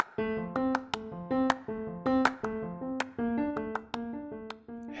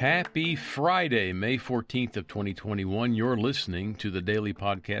Happy Friday, May 14th of 2021. You're listening to the Daily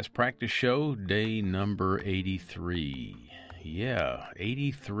Podcast Practice Show, day number 83. Yeah,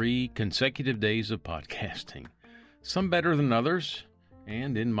 83 consecutive days of podcasting. Some better than others,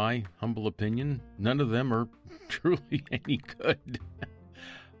 and in my humble opinion, none of them are truly any good.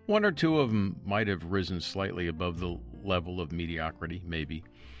 One or two of them might have risen slightly above the level of mediocrity, maybe.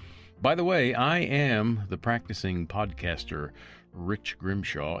 By the way, I am the practicing podcaster, Rich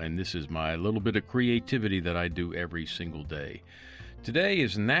Grimshaw, and this is my little bit of creativity that I do every single day. Today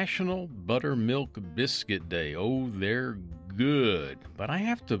is National Buttermilk Biscuit Day. Oh, they're good, but I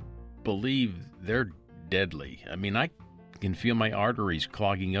have to believe they're deadly. I mean, I can feel my arteries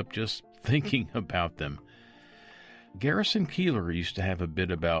clogging up just thinking about them. Garrison Keillor used to have a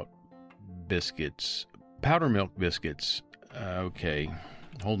bit about biscuits, powder milk biscuits. Okay,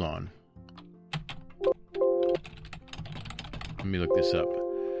 hold on. Let me look this up.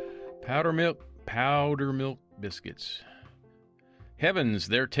 Powder milk biscuits. Heavens,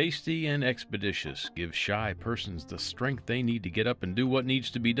 they're tasty and expeditious. Give shy persons the strength they need to get up and do what needs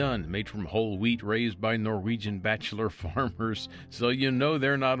to be done. Made from whole wheat raised by Norwegian bachelor farmers. So you know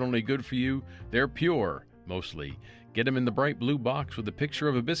they're not only good for you, they're pure, mostly. Get them in the bright blue box with a picture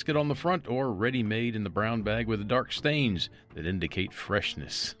of a biscuit on the front or ready-made in the brown bag with the dark stains that indicate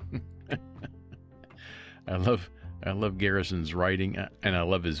freshness. I love Garrison's writing, and I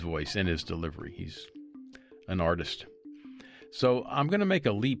love his voice and his delivery. He's an artist. So I'm going to make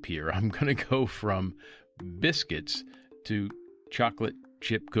a leap here. I'm going to go from biscuits to chocolate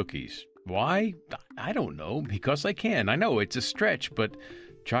chip cookies. Why? I don't know. Because I can. I know it's a stretch, but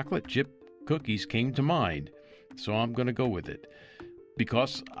chocolate chip cookies came to mind. So I'm going to go with it.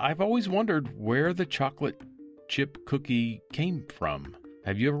 Because I've always wondered where the chocolate chip cookie came from.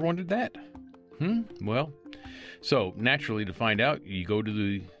 Have you ever wondered that? Well, so naturally to find out, you go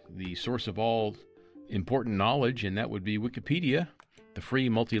to the source of all important knowledge, and that would be Wikipedia, the free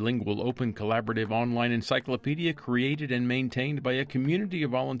multilingual open collaborative online encyclopedia created and maintained by a community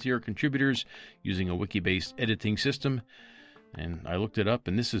of volunteer contributors using a wiki-based editing system. And I looked it up,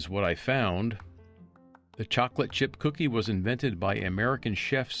 and this is what I found. The chocolate chip cookie was invented by American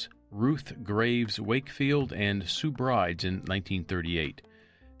chefs Ruth Graves Wakefield and Sue Brides in 1938.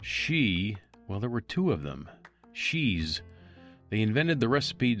 Well, there were two of them. They invented the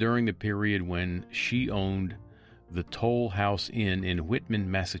recipe during the period when she owned the Toll House Inn in Whitman,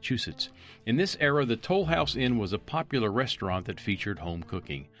 Massachusetts. In this era, the Toll House Inn was a popular restaurant that featured home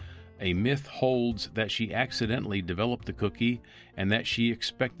cooking. A myth holds that she accidentally developed the cookie and that she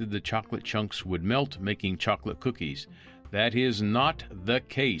expected the chocolate chunks would melt, making chocolate cookies. That is not the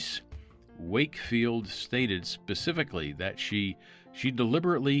case. Wakefield stated specifically that she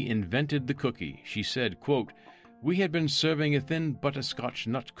deliberately invented the cookie. She said, quote, "We had been serving a thin butterscotch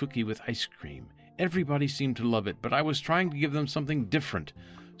nut cookie with ice cream. Everybody seemed to love it, but I was trying to give them something different.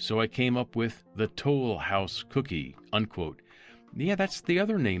 So I came up with the Toll House Cookie," unquote. Yeah, that's the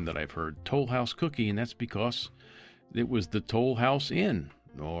other name that I've heard, Toll House Cookie, and that's because it was the Toll House Inn.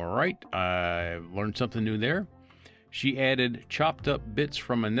 All right, I learned something new there. She added chopped up bits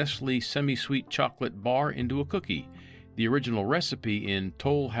from a Nestle semi-sweet chocolate bar into a cookie. The original recipe in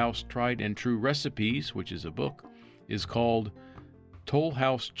Toll House Tried and True Recipes, which is a book, is called Toll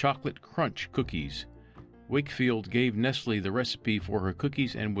House Chocolate Crunch Cookies. Wakefield gave Nestle the recipe for her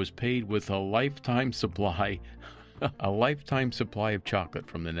cookies and was paid with a lifetime supply of chocolate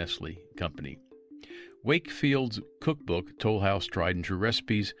from the Nestle company. Wakefield's cookbook, Toll House Tried and True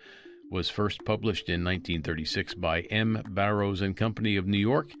Recipes, was first published in 1936 by M. Barrows and Company of New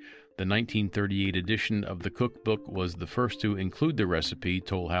York. The 1938 edition of the cookbook was the first to include the recipe,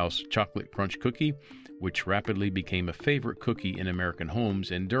 Toll House Chocolate Crunch Cookie, which rapidly became a favorite cookie in American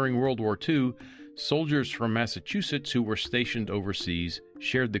homes. And during World War II, soldiers from Massachusetts who were stationed overseas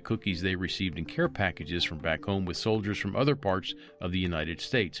shared the cookies they received in care packages from back home with soldiers from other parts of the United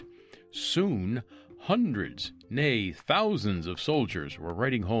States. Soon, hundreds, nay, thousands of soldiers were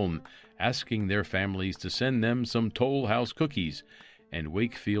writing home asking their families to send them some Toll House cookies, and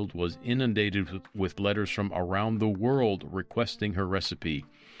Wakefield was inundated with letters from around the world requesting her recipe.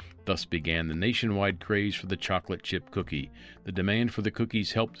 Thus began the nationwide craze for the chocolate chip cookie. The demand for the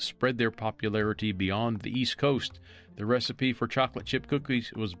cookies helped spread their popularity beyond the East Coast. The recipe for chocolate chip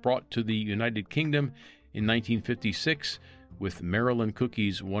cookies was brought to the United Kingdom in 1956, with Maryland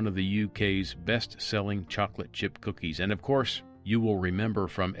Cookies one of the UK's best-selling chocolate chip cookies. And of course, you will remember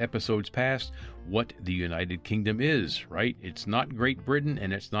from episodes past what the United Kingdom is, right? It's not Great Britain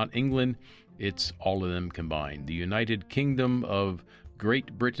and it's not England. It's all of them combined. The United Kingdom of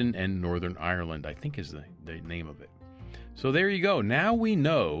Great Britain and Northern Ireland, I think, is the name of it. So there you go. Now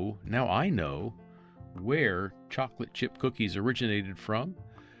I know where chocolate chip cookies originated from.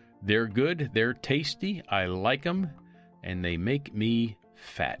 They're good, they're tasty, I like them, and they make me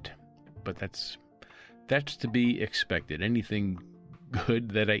fat. But that's to be expected. Anything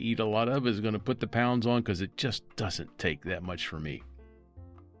good that I eat a lot of is going to put the pounds on because it just doesn't take that much for me.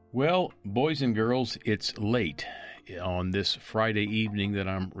 Well, boys and girls, it's late on this Friday evening that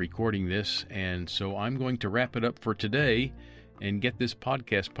I'm recording this, and so I'm going to wrap it up for today and get this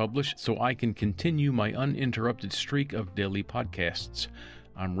podcast published so I can continue my uninterrupted streak of daily podcasts.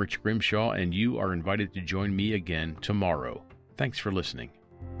 I'm Rich Grimshaw, and you are invited to join me again tomorrow. Thanks for listening.